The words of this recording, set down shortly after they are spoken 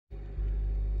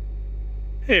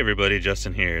Hey everybody,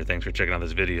 Justin here. Thanks for checking out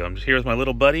this video. I'm just here with my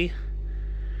little buddy.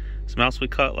 This mouse we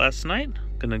caught last night.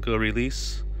 Gonna go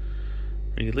release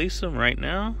him right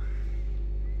now.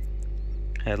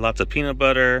 Had lots of peanut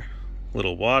butter, a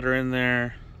little water in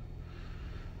there.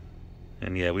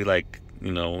 And yeah, we like,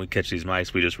 when we catch these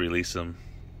mice, we just release them.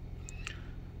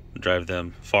 Drive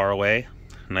them far away.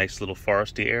 Nice little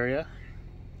foresty area.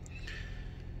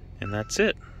 And that's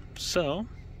it. So,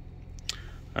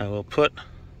 I will put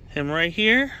him right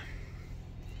here,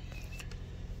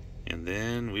 and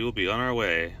then we will be on our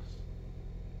way.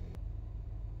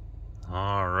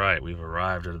 All right, we've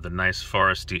arrived at the nice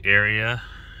foresty area.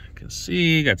 You can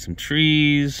see, got some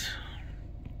trees.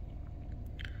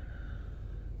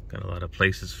 Got a lot of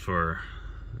places for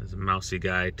this mousy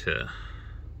guy to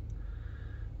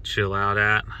chill out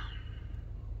at.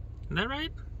 Isn't that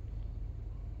right?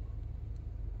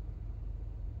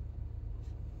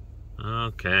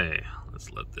 Okay,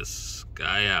 let's let this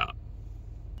guy out.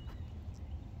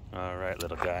 All right,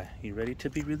 little guy, you ready to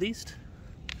be released?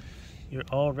 You're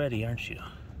all ready, aren't you?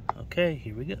 Okay,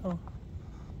 here we go.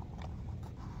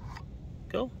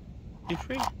 Go, be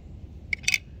free.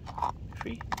 Be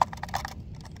free.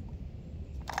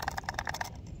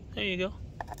 There you go.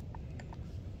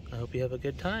 I hope you have a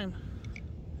good time.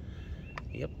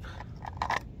 Yep.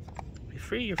 Be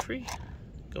free, you're free.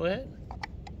 Go ahead.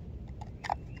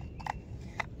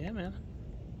 Yeah, man.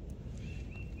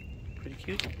 Pretty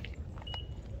cute.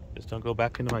 Just don't go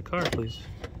back into my car, please.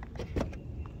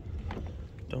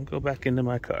 Don't go back into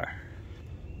my car.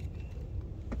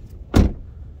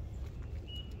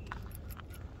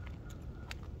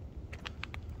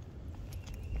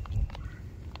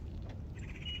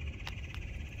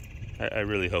 I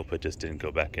really hope it just didn't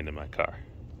go back into my car.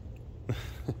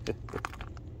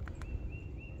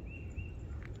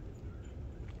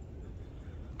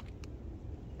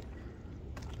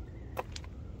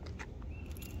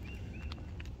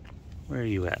 Where are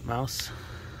you at, mouse?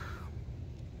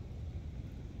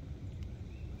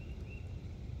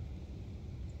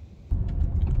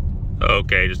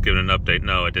 Okay, just giving an update.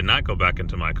 No, it did not go back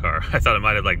into my car. I thought it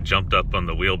might have like jumped up on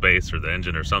the wheelbase or the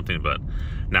engine or something, but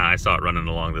nah, I saw it running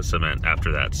along the cement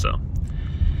after that. So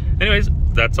anyways,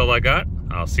 that's all I got.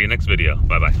 I'll see you next video.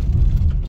 Bye-bye.